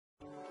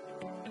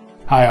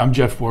Hi, I'm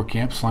Jeff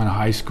Fortkamp, Celina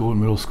High School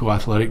and Middle School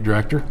Athletic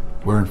Director.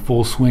 We're in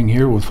full swing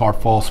here with our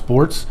fall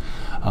sports.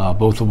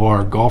 Both of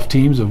our golf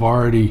teams have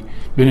already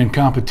been in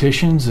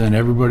competitions and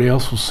everybody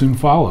else will soon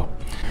follow.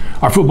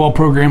 Our football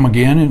program,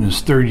 again, in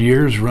its third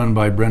year, is run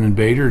by Brendan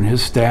Bader and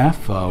his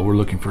staff. We're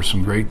looking for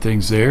some great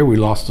things there. We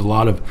lost a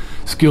lot of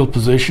skilled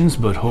positions,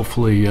 but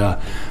hopefully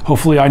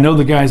I know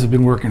the guys have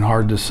been working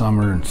hard this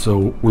summer, and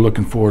so we're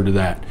looking forward to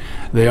that.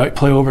 They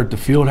play over at the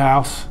field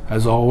house,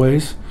 as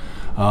always.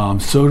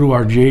 So do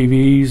our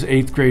JVs,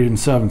 8th grade and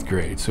 7th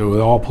grade, so they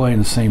all play in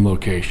the same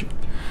location.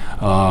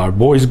 Our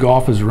boys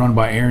golf is run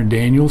by Aaron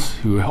Daniels,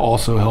 who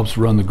also helps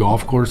run the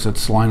golf course at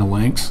Celina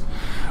Links,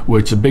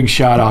 which a big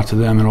shout out to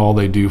them and all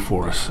they do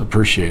for us.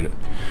 Appreciate it.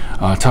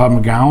 Todd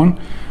McGowan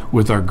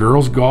with our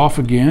girls golf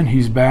again,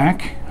 he's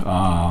back.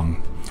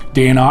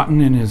 Dan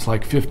Otten in his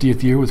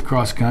 50th year with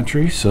cross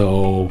country.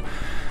 So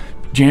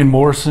Jan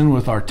Morrison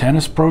with our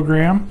tennis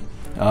program.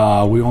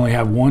 We only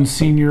have one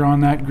senior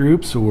on that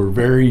group, so we're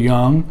very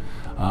young,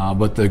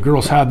 but the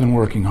girls have been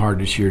working hard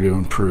this year to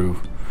improve.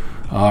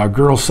 Our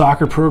girls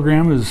soccer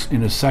program is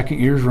in its second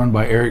year, is run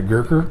by Eric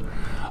Gerker.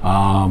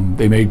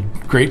 They made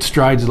great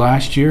strides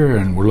last year,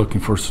 and we're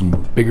looking for some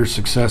bigger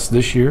success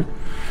this year.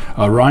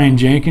 Ryan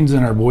Jenkins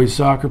in our boys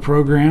soccer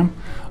program,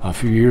 a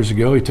few years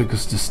ago he took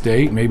us to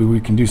state. Maybe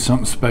we can do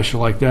something special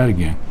like that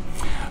again.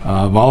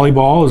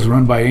 Volleyball is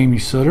run by Amy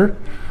Sutter.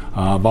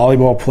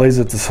 Volleyball plays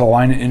at the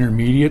Celina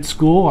Intermediate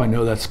School. I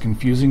know that's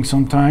confusing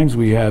sometimes.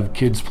 We have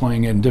kids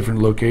playing in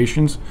different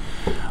locations.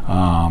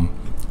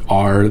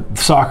 Our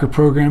soccer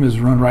program is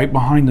run right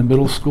behind the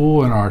middle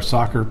school in our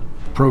soccer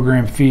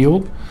program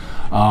field.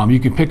 You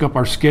can pick up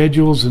our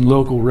schedules in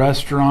local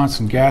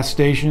restaurants and gas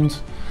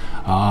stations.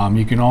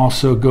 You can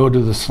also go to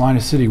the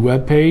Celina City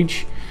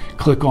webpage,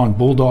 click on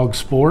Bulldog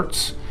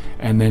Sports,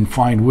 and then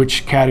find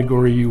which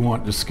category you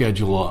want the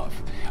schedule of.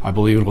 I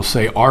believe it will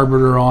say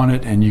Arbiter on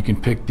it, and you can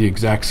pick the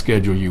exact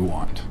schedule you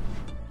want.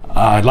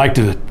 I'd like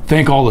to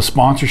thank all the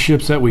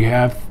sponsorships that we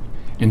have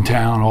in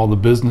town, all the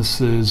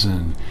businesses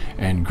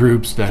and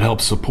groups that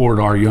help support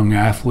our young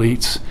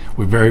athletes.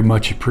 We very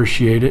much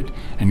appreciate it,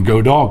 and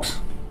go Dogs.